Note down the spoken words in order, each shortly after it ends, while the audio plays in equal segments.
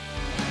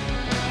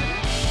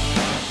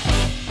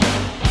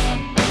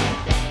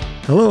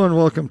Hello and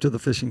welcome to the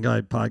Fishing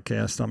Guide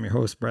Podcast. I'm your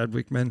host, Brad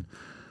Wiegmann.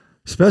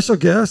 Special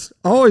guest,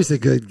 always a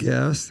good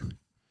guest,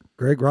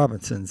 Greg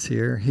Robinson's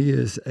here. He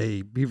is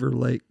a Beaver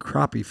Lake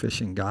Crappie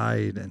fishing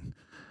guide and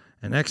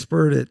an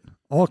expert at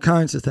all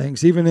kinds of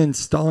things, even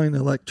installing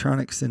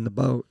electronics in the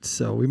boat.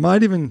 So we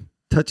might even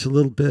touch a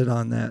little bit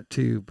on that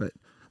too. But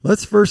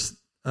let's first,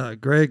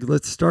 Greg,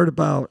 let's start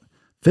about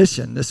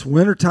fishing, this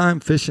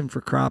wintertime fishing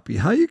for crappie.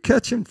 How you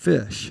catching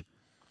fish?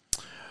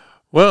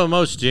 Well,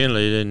 most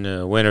generally in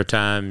the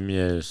wintertime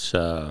is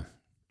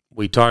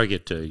we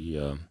target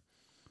the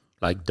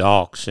like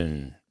docks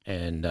and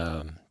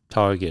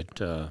target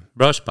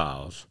brush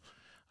piles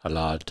a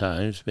lot of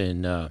times.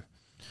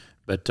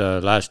 But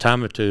last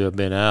time or two I've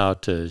been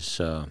out has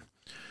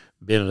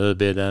been a little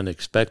bit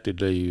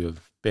unexpectedly.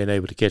 I've been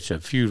able to catch a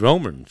few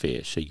roaming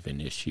fish even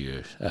this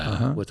year.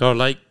 With our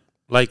lake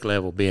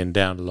level being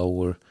down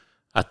lower,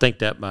 I think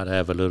that might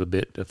have a little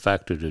bit a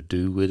factor to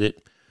do with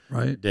it.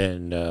 Right.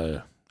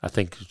 Then I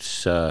think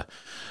it's the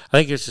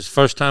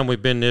first time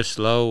we've been this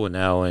low, and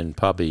now in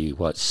probably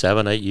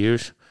 7-8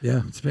 years.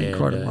 Yeah, it's been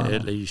quite a while.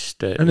 At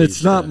least,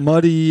 it's not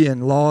muddy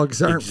and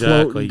logs aren't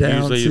floating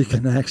down, usually, so you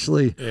can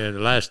actually. In the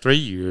last 3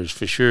 years,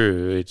 for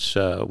sure, it's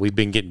we've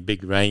been getting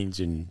big rains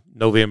in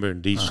November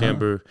and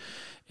December,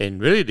 and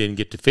really didn't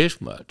get to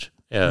fish much.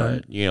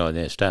 Right. In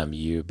this time of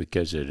year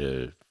because of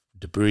the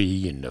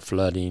debris and the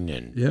flooding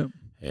and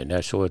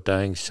that sort of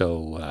thing.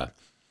 So.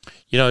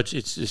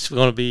 It's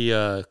going to be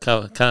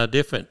kind of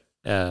different.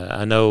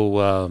 I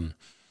know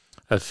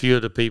a few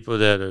of the people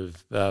that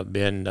have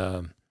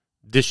been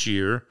this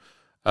year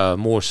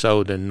more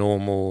so than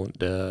normal.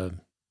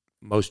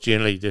 Most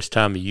generally this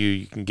time of year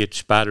you can get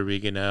spider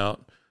rigging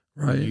out.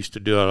 Right. We used to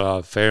do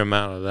a fair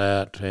amount of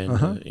that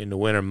in the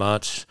winter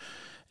months,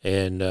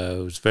 and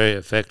it was very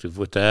effective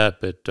with that.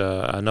 But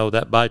I know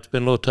that bite's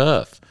been a little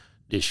tough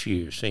this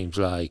year, seems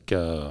like.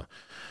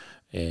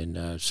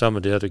 And some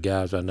of the other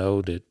guys I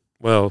know that,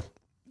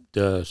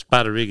 the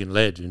spider rigging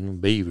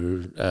legend,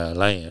 Beaver,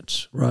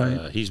 Lance,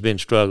 right. He's been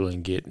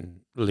struggling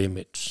getting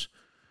limits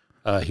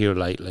here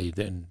lately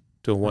than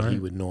to what he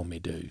would normally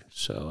do.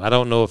 So I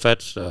don't know if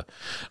that's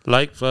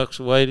lake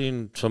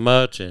fluctuating so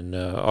much, and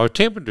our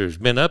temperature's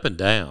been up and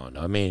down.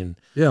 I mean,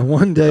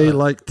 one day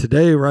like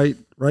today, right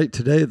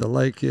today, the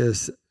lake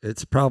it's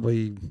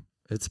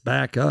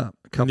back up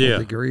a couple of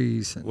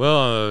degrees.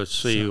 Let's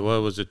see,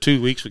 what was it?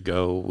 2 weeks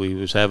ago, we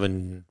was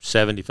having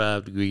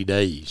 75-degree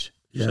days.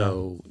 Yeah.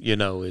 So,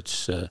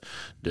 it's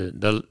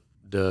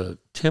the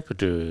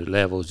temperature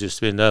level's just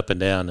been up and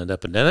down and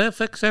up and down. That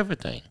affects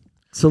everything.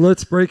 So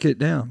let's break it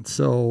down.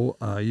 So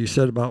you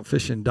said about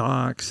fishing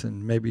docks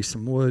and maybe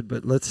some wood,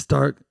 but let's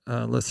talk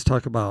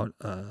about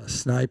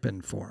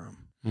sniping for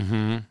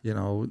them.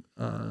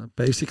 Mm-hmm.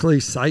 Basically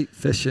sight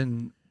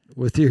fishing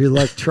with your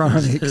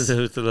electronics.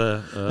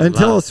 And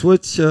tell us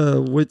which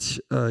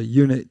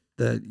unit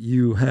that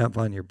you have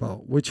on your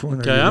boat. Which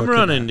one are you I'm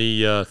running at?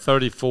 the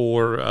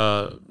 34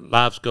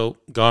 live scope,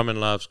 Garmin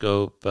live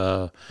scope,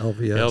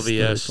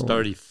 LVS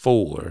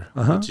 34,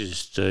 which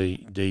is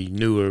the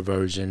newer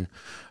version.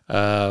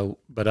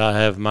 But I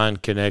have mine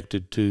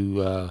connected to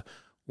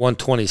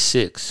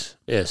 126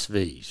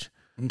 SVs.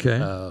 Okay.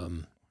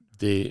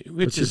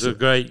 Which is a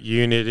great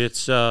unit.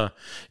 It's you're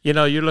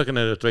looking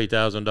at a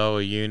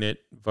 $3,000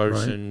 unit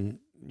versus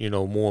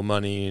more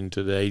money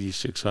into the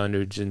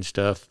 8600s and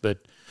stuff.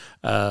 But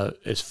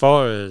as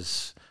far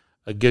as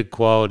a good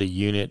quality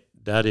unit,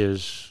 that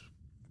is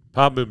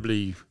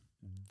probably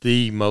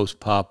the most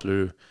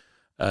popular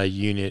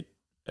unit.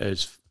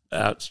 As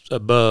out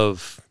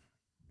above,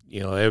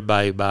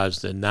 everybody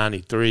buys the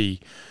 93,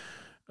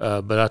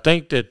 but I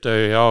think that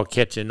they're all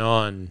catching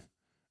on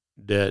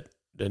that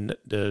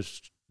the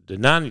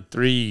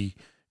 93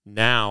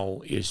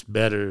 now is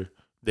better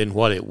than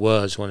what it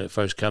was when it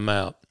first come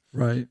out.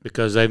 Right.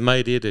 Because they've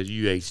made it a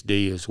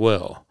UHD as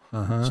well.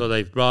 So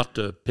they've brought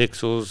the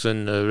pixels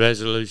and the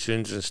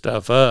resolutions and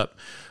stuff up.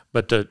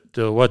 But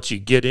the what you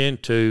get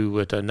into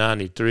with a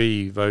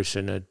 93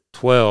 versus a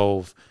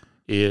 12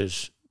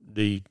 is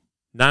the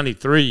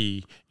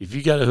 93, if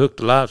you got to hook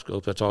the live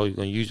scope, that's all you're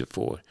going to use it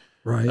for.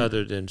 Right.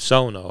 Other than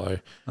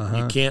sonar.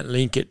 You can't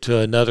link it to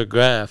another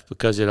graph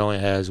because it only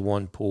has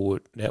one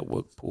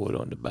network port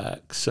on the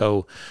back.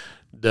 So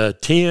the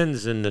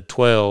 10s and the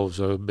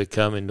 12s are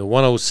becoming, the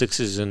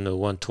 106s and the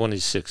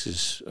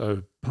 126s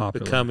are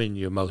becoming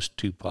your most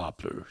two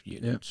popular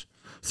units.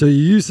 Yep. So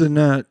you're using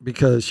that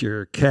because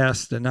you're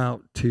casting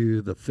out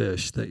to the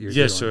fish that you're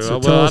doing. Yes, sir. So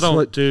I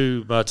don't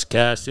do much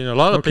casting. A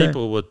lot of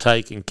people will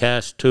take and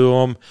cast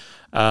to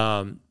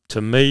them.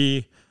 To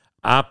me,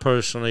 I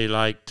personally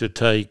like to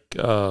take,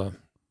 now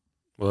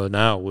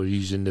we're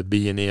using the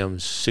B&M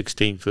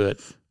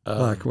 16-foot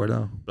Black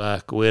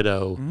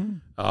Widow.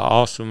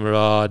 Awesome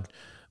rod.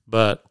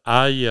 But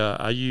I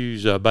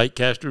use a bait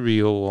caster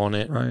reel on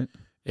it. Right.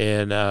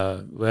 And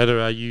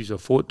whether I use a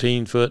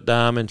 14-foot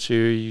diamond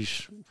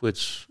series,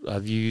 which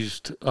I've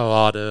used a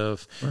lot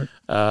of, right.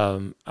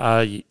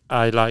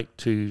 I like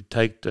to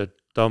take the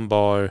thumb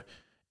bar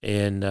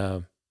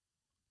and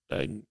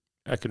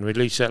I can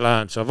release that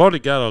line. So I've already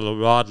got a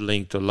rod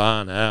length of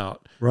line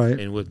out. Right.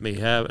 And with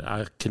me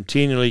I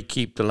continually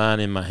keep the line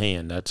in my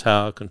hand. That's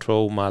how I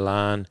control my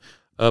line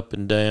up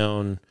and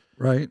down.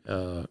 Right.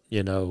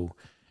 You know,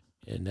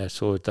 and that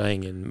sort of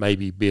thing, and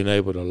maybe being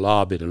able to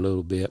lob it a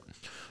little bit.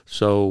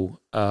 So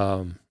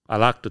I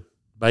like the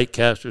bait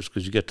casters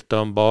because you get the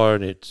thumb bar,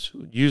 and it's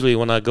usually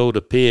when I go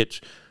to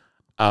pitch,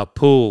 I'll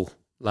pull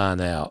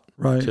line out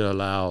to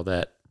allow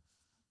that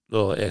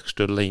little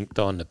extra length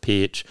on the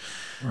pitch.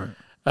 Right.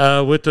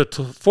 With the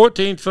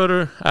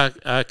 14-footer,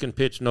 I can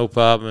pitch no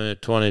problem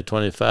at 20,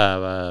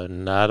 25.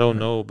 And I don't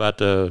know about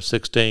the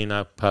 16.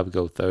 I'll probably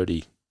go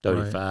 30,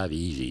 35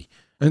 easy.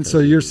 And so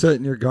you're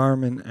setting your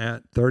Garmin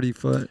at 30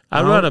 foot?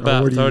 I run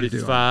about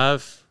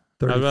 35.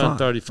 35. I run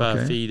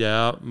 35 feet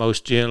out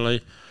most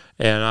generally.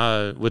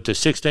 And with the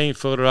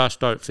 16-footer, I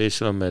start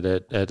fishing them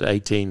at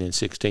 18 and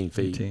 16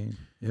 feet. 18,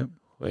 yep.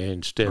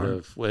 Instead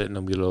of letting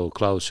them get a little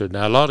closer.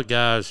 Now, a lot of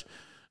guys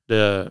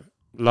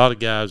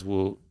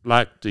will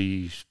like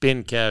the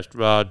spin cast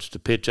rods to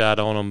pitch out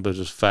on them, but it's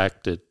the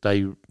fact that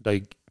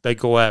they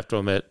go after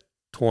them at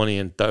 20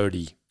 and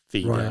 30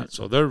 feet out.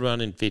 So they're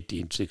running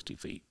 50 and 60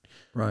 feet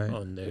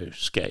on their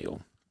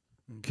scale.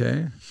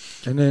 Okay.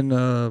 And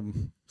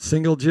then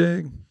single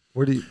jig?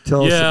 What do you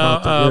tell us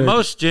about the rig?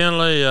 Most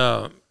generally,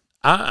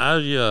 I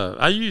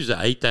use the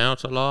 1/8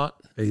 ounce a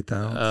lot. 1/8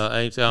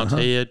 ounce. 1/8 ounce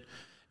head.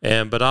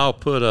 But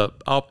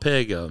I'll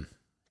peg a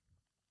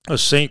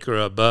sinker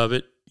above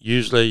it,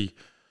 usually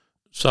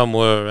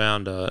somewhere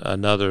around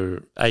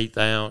another 1/8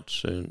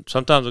 ounce, and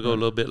sometimes I go a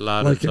little bit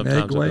lighter. Like sometimes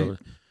an egg weight,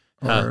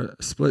 or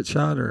split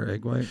shot, or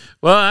egg weight.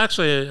 Well,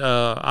 actually,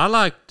 I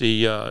like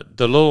the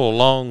little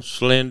long,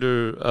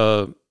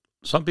 slender.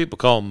 Some people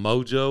call them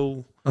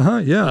Mojo.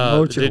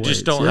 Mojo. They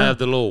just don't have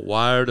the little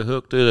wire to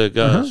hook to that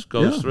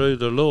goes through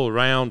the little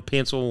round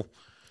pencil.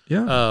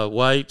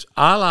 Weights.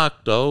 I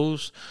like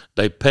those.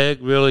 They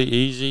peg really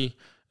easy.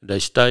 They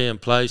stay in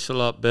place a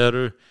lot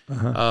better.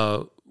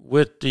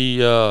 With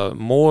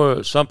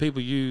the some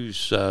people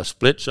use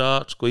split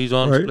shot, squeeze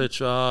on split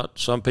shot.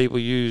 Some people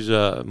use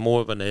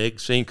more of an egg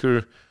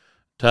sinker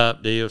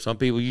type deal. Some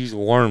people use a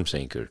worm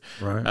sinker.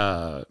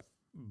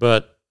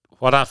 But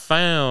what I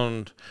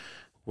found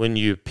when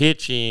you're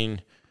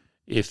pitching,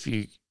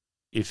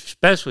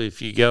 especially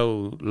if you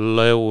go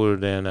lower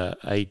than a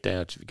 1/8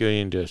 ounce, if you go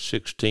into a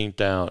 16th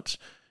ounce,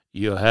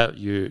 you have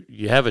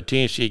a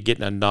tendency of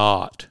getting a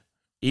knot.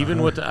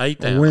 Even with the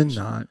 1/8 ounce, wind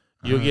knot.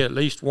 You'll get at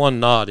least one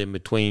knot in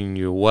between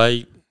your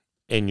weight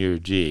and your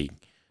jig.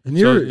 And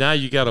so now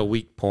you got a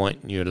weak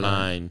point in your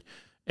line.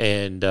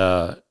 And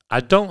I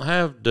don't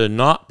have the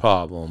knot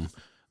problem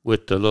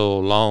with the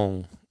little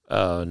long,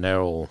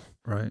 narrow.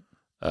 Right.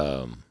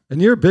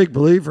 And you're a big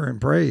believer in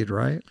braid,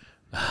 right?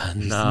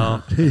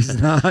 No. He's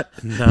not.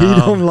 No. He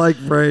don't like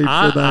braid for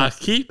that. I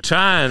keep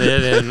trying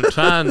it and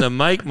trying to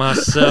make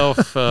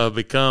myself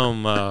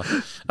become a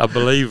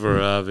believer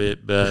of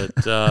it.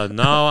 But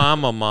no,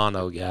 I'm a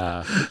mono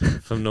guy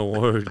from the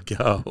word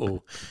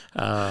go.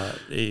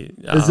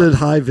 Is it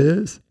high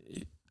vis?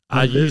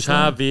 I use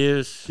high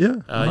vis.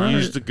 Yeah. I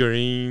use the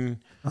green.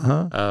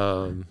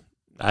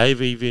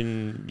 I've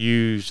even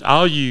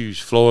I'll use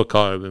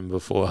fluorocarbon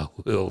before I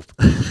will.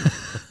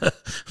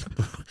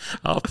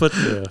 I'll put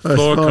the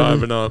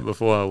fluorocarbon on it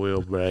before I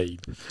will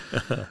braid.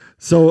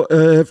 So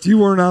if you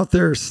weren't out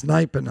there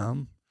sniping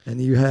them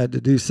and you had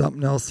to do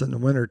something else in the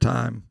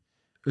wintertime,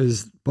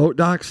 is boat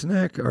docks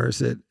neck, or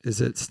is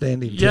it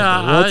standing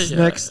timber? What's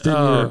next in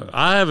your...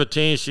 I have a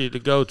tendency to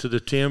go to the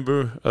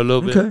timber a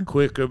little bit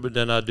quicker, but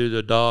then I do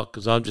the dock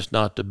because I'm just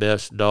not the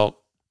best dock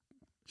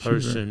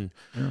person.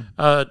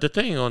 The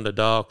thing on the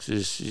docks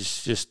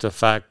is just the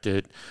fact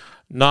that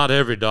not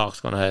every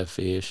dock's going to have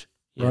fish.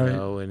 You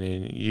know, and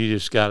then you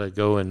just got to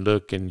go and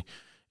look, and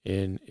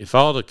if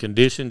all the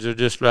conditions are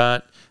just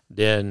right,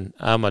 then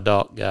I'm a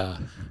dock guy.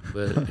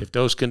 But if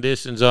those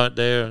conditions aren't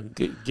there,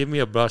 give me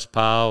a brush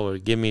pile or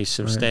give me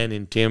some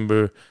standing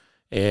timber,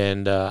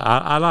 and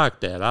I like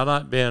that. I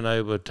like being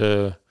able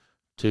to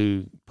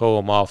pull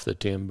them off the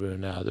timber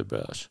and out of the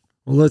brush.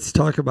 Well, let's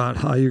talk about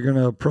how you're going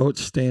to approach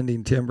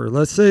standing timber.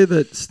 Let's say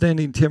that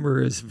standing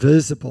timber is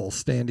visible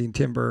standing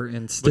timber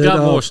instead of... We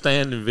got more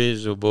standing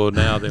visible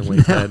now than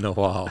we've had in a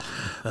while.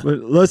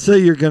 But let's say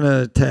you're going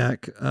to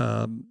attack,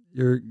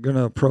 you're going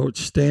to approach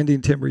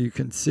standing timber you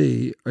can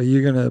see. Are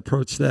you going to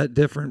approach that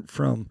different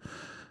from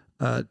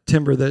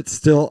timber that's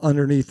still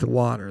underneath the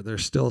water?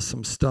 There's still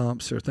some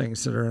stumps or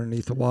things that are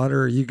underneath the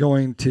water. Are you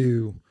going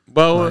to...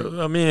 Well,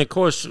 I mean, of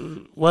course,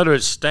 whether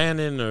it's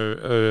standing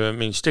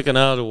or sticking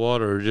out of the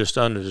water or just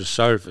under the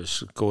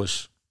surface, of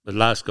course, with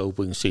light scope,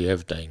 we can see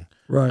everything.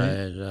 Right.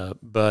 And,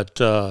 but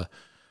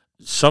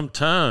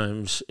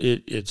sometimes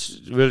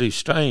it's really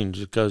strange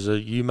because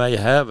you may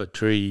have a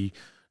tree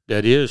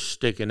that is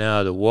sticking out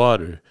of the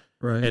water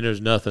and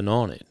there's nothing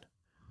on it.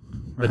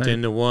 But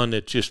then the one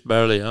that's just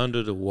barely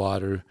under the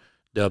water,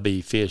 there'll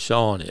be fish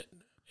on it.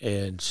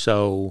 And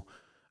so...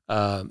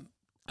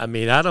 I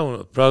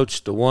don't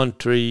approach the one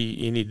tree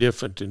any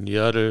different than the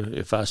other.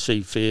 If I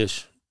see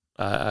fish,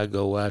 I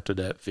go after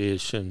that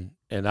fish and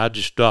and I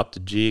just dropped the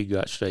jig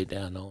right straight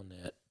down on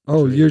that.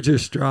 Oh, tree. you're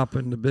just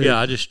dropping the big. Yeah,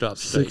 I just dropped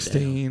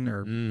 16 down.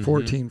 or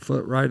 14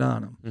 foot right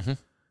on them. Mm-hmm.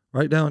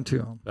 Right down to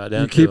them. Right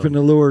down You're to keeping 'em.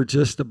 the lure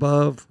just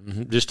above?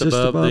 Just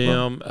above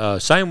them.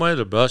 Same way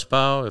the brush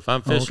pile. If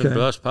I'm fishing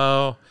brush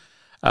pile,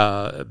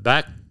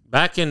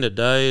 back in the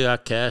day, I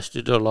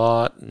casted a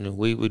lot, and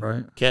we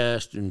would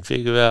cast and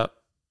figure out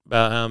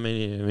about how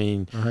many. I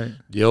mean,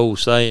 the old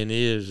saying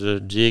is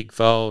a jig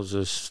falls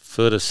a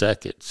foot a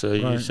second. So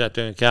you sit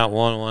there and count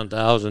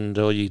 1,000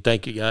 until you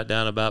think you got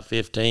down about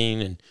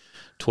 15 and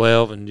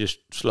 12 and just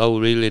slow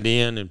reel it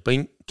in and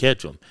bing,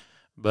 catch them.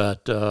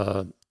 But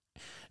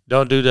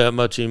don't do that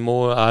much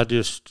anymore. I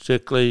just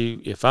strictly,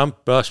 if I'm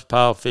brush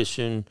pile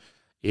fishing,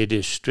 it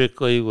is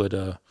strictly with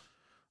a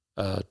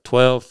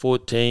 12,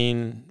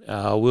 14.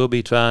 I will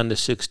be trying the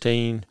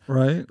 16.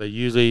 Right. But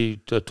usually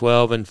to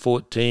 12 and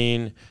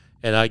 14,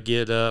 and I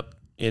get up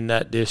in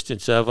that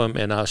distance of them,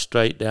 and I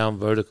straight down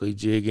vertically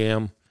jig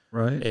them.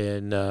 Right.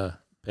 And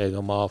peg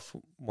them off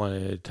one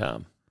at a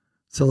time.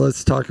 So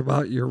let's talk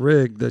about your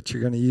rig that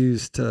you're going to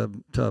use to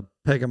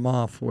peg them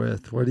off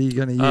with. What are you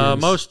going to use?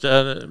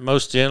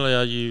 Most generally,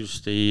 I use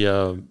the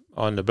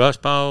on the brush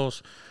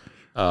piles.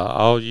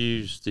 I'll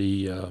use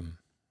the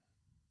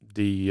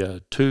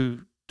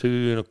 2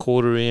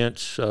 2.25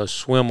 inch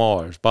swim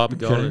R's, Bobby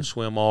Garland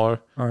swim R.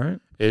 All right.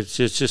 It's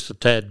just a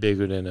tad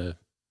bigger than a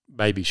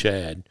baby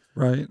shad.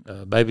 Right.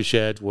 Baby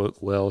shads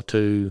work well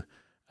too.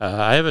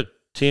 I have a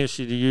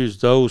tendency to use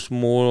those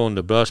more on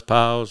the brush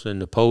piles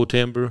and the pole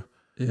timber.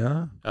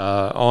 Yeah.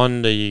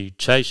 On the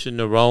chasing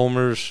the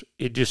roamers,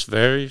 it just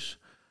varies.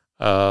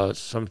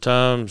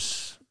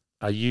 Sometimes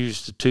I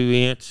use the 2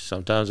 inch.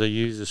 Sometimes I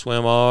use the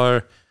swim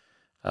R.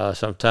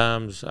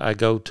 Sometimes I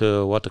go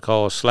to what they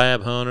call a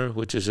slab hunter,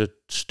 which is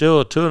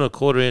still a 2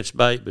 1/4 inch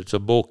bait, but it's a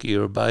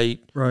bulkier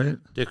bait. Right.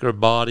 Thicker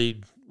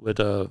bodied with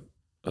a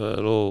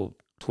little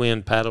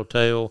twin paddle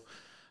tail.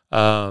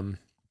 Or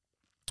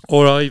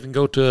I'll even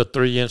go to a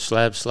 3 inch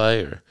slab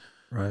slayer.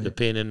 Right.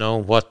 Depending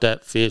on what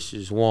that fish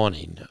is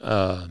wanting.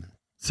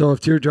 So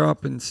if you're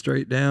dropping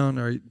straight down,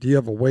 or do you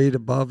have a weight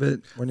above it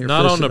when you're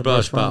not fishing on the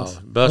brush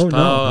pile? Brush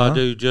pile, I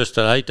do just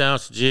an 1/8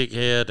 ounce jig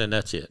head, and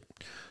that's it.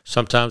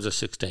 Sometimes a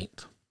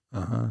 1/16.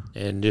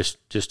 And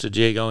just a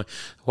jig on.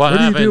 What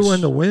do you do when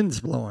the wind's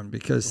blowing?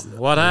 Because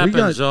what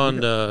happens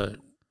on the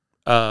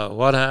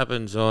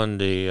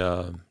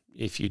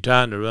if you're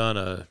trying to run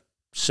a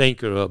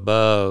sinker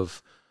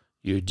above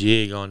your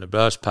jig on the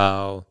brush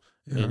pile.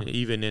 Yeah. And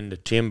even in the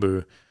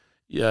timber,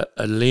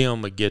 a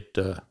limb would get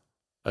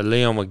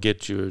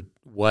your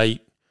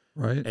weight,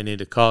 right, and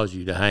it'll cause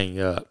you to hang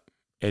up,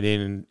 and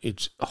then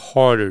it's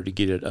harder to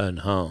get it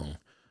unhung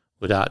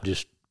without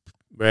just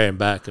bearing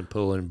back and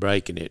pulling and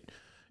breaking it.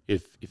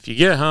 If you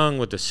get hung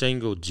with a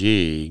single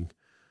jig,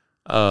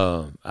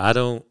 I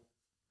don't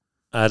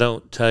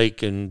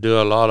take and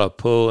do a lot of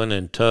pulling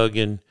and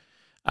tugging.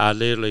 I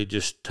literally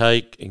just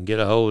take and get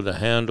a hold of the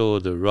handle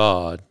of the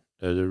rod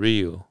or the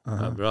reel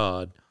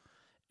rod.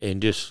 And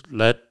just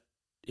let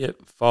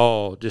it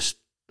fall. Just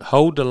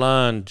hold the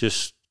line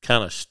just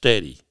kind of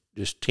steady,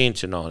 just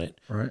tension on it.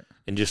 Right.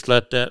 And just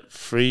let that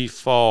free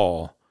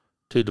fall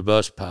to the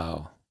brush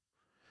pile.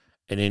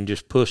 And then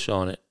just push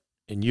on it.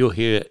 And you'll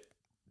hear it.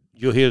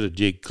 You'll hear the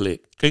jig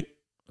click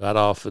right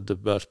off of the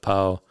brush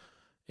pile,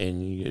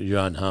 and you're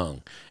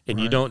unhung. And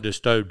you don't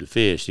disturb the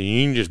fish. And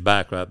you can just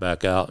back right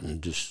back out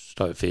and just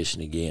start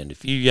fishing again.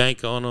 If you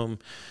yank on them,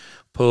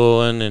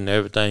 pulling and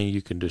everything,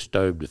 you can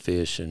disturb the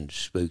fish and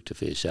spook the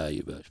fish out of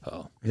your brush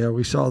pile. Yeah,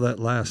 we saw that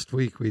last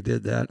week. We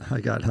did that. I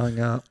got hung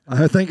up.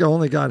 I think I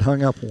only got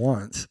hung up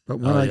once,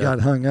 but when I got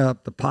hung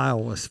up, the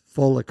pile was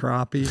full of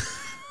crappie.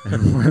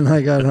 And when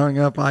I got hung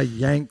up, I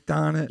yanked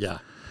on it. Yeah.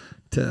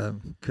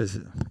 Because,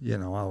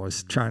 I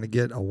was trying to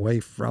get away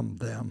from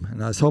them.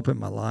 And I was hoping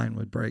my line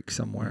would break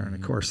somewhere. And,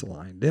 of course, the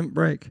line didn't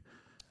break.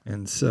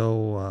 And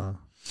so...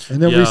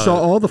 and then we saw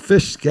all the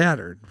fish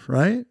scattered,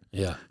 right?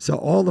 Yeah. So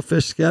all the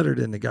fish scattered,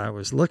 and the guy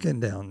was looking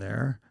down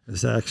there.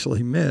 It's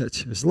actually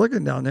Mitch. Was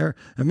looking down there,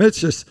 and Mitch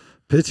just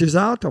pitches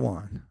out to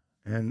one.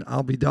 And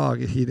I'll be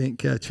dogged if he didn't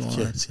catch one.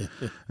 And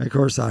of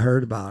course, I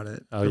heard about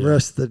it the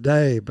rest of the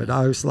day. But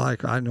I was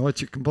like, I know what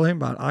you're complaining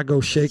about. I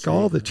go shake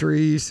all the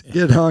trees,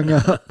 get hung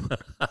up.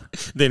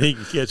 Then he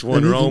can catch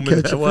one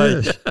Roman that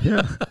way.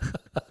 Yeah.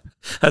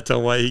 That's the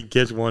way he can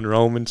catch one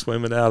Roman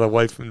swimming out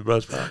away from the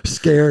brush pile.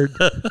 Scared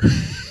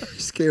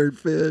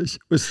fish.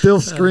 Was still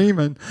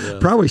screaming.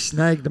 Probably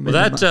snagged him.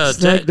 That's a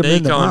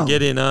technique on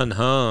getting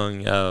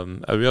unhung.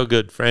 A real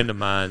good friend of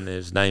mine,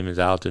 his name is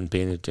Alton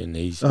Pennington.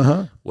 He's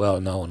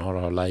well known on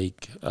our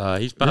lake.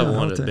 He's probably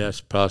one of the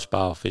best brush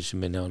pile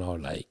fishermen on our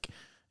lake.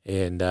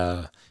 And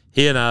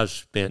he and I have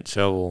spent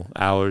several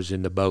hours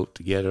in the boat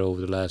together over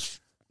the last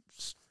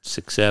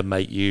 6, 7,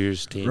 8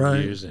 years, 10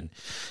 years, and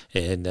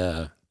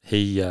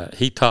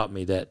he taught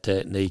me that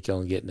technique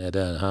on getting that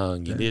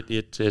unhung, and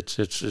it's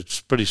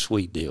a pretty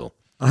sweet deal.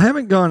 I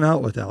haven't gone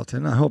out with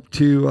Alton. I hope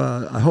to.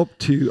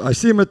 I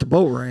see him at the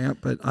boat ramp,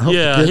 but I hope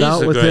to get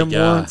out with him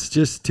once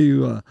just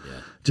to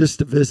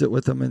visit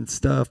with him and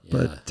stuff. Yeah.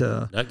 But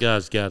that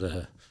guy's got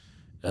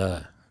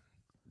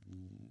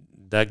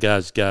that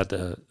guy's got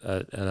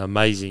an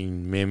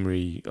amazing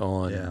memory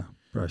on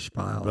brush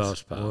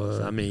piles.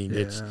 Wood. I mean,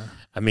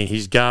 yeah.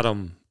 He's got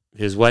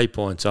his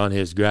waypoints on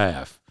his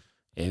graph,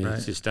 and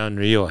it's just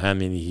unreal how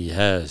many he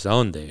has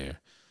on there,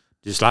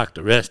 just like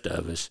the rest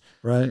of us.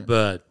 Right.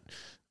 But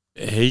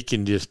he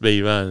can just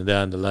be running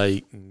down the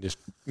lake and just.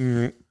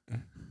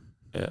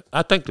 Yeah,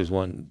 I think there's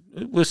one.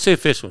 We'll see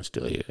if this one's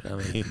still here. I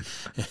mean,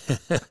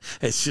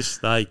 it's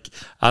just like,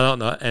 I don't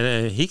know.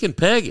 And he can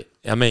peg it.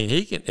 I mean,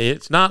 he can.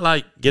 It's not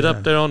like get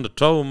up there on the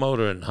trolling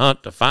motor and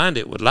hunt to find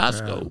it with live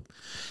scope.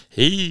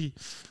 He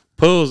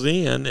pulls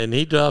in and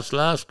he drops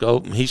live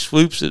scope and he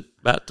swoops it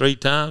about 3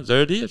 times.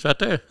 There it is, right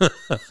there.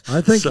 I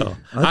think I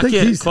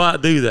can't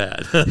quite do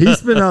that.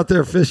 He's been out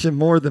there fishing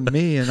more than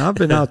me, and I've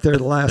been out there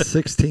the last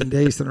 16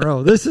 days in a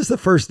row. This is the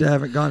first day I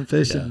haven't gone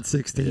fishing in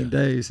 16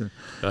 days. And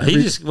he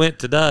just went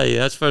today.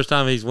 That's the first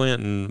time he's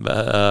went in,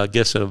 I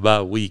guess, in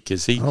about a week,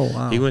 because he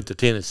went to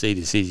Tennessee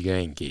to see his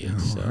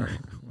grandkids. All right.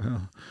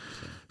 Well,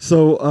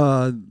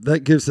 so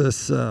that gives us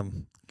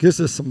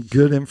some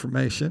good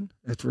information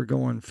if we're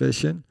going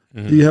fishing.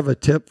 Mm-hmm. Do you have a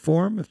tip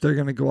for them if they're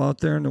going to go out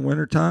there in the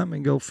wintertime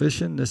and go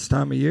fishing this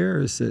time of year?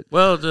 Is it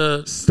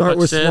start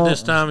with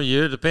this time of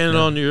year, depending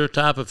on your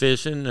type of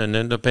fishing, and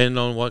then depending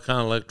on what kind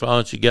of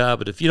electronics you got.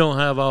 But if you don't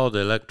have all the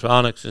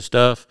electronics and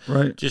stuff,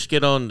 just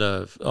get on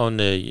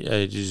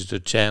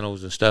the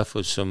channels and stuff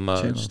with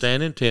some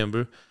standing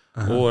timber,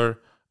 or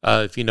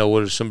if you know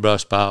where there's some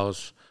brush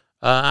piles.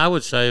 I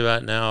would say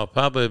right now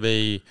probably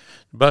be,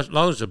 as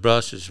long as the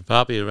brush is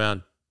probably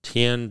around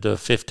 10 to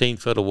 15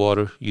 foot of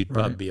water, you'd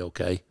probably be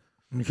okay.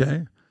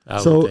 Okay.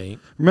 I would think.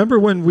 Remember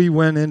when we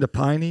went into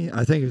Piney?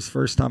 I think it was the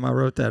first time I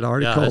wrote that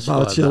article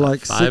about you,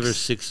 like 5 or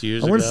 6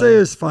 years ago. I want to say it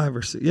was 5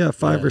 or 6. Yeah,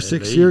 5 or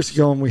 6 years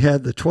ago, and we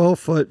had the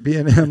 12-foot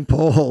B&M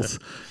poles,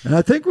 and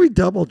I think we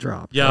double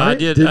dropped. Yeah, right? I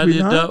did.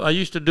 I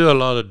used to do a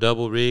lot of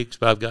double rigs,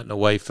 but I've gotten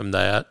away from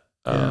that.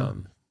 Yeah.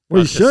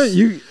 Well, you shouldn't.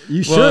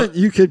 You shouldn't.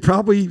 You could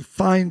probably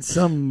find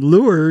some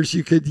lures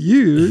you could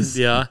use.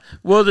 Yeah.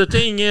 Well, the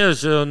thing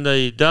is, on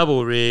the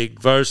double rig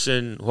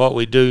versus what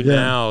we do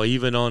now,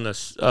 even on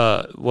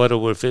whether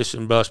we're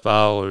fishing brush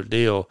pile or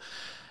deal,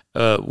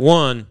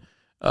 you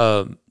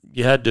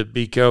had to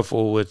be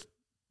careful with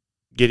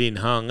getting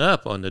hung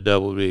up on the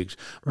double rigs.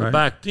 Right. But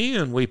back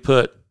then, we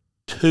put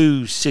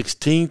 2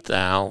 16th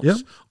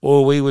ounce,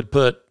 or we would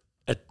put,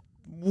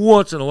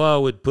 once in a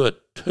while, we'd put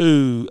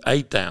 2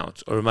 8th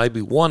ounce, or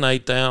maybe 1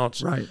 8th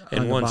ounce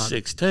and 1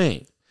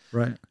 16th.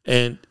 Right.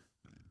 And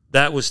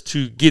that was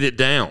to get it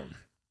down.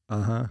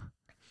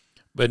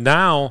 But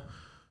now,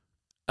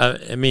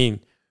 who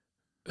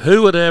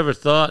would have ever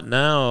thought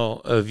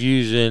now of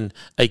using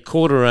a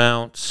 1/4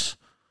 ounce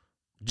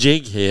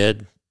jig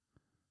head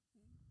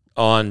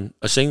on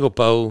a single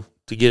pole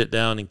to get it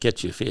down and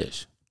catch your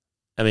fish?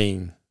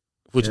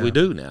 Which we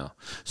do now.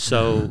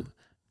 So,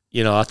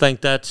 I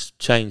think that's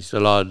changed a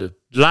lot. The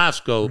live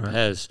scope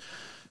has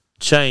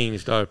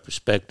changed our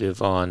perspective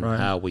on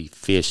how we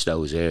fish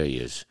those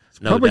areas. It's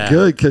probably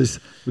good, because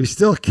we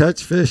still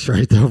catch fish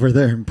right over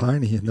there in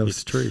Piney in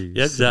those trees.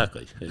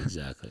 Exactly.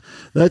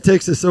 That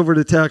takes us over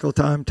to Tackle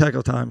Time.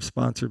 Tackle Time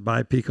sponsored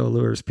by PICO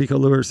Lures. PICO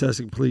Lures has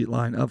a complete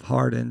line of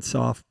hard and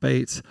soft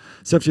baits.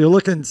 So if you're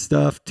looking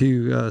stuff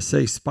to,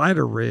 say,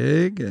 spider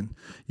rig, and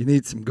you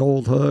need some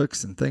gold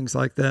hooks and things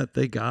like that,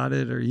 they got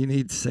it. Or you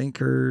need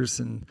sinkers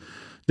and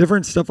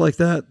different stuff like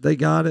that, they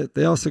got it.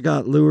 They also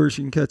got lures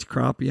you can catch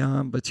crappie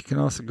on, but you can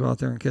also go out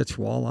there and catch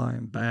walleye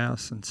and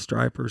bass and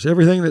stripers.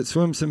 Everything that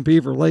swims in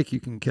Beaver Lake,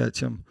 you can catch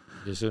them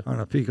on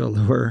a PICO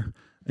lure.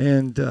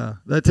 And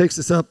that takes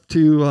us up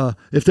to,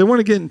 if they want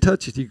to get in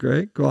touch with you,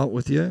 Greg, go out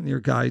with you and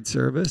your guide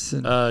service.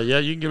 And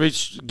you can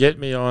get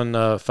me on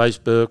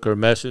Facebook or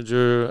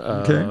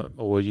Messenger,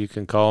 or you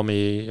can call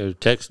me or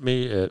text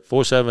me at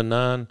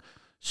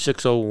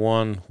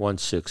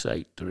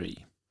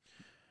 479-601-1683.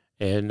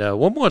 And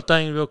one more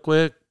thing real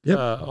quick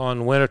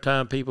on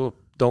wintertime people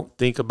don't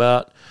think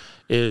about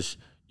is,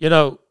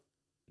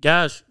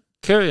 guys,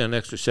 carry an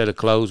extra set of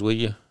clothes with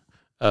you,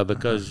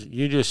 because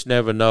you just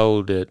never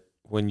know that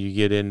when you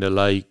get in the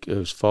lake,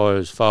 as far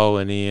as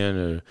falling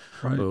in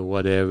or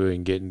whatever,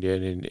 and getting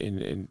in,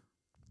 and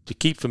to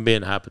keep from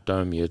being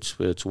hypothermia,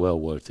 it's well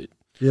worth it.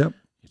 Yep.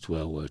 It's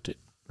well worth it.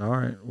 All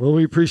right. Well,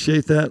 we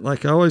appreciate that.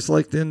 Like I always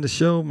like to end the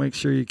show, make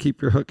sure you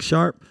keep your hook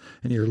sharp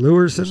and your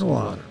lures in the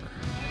water.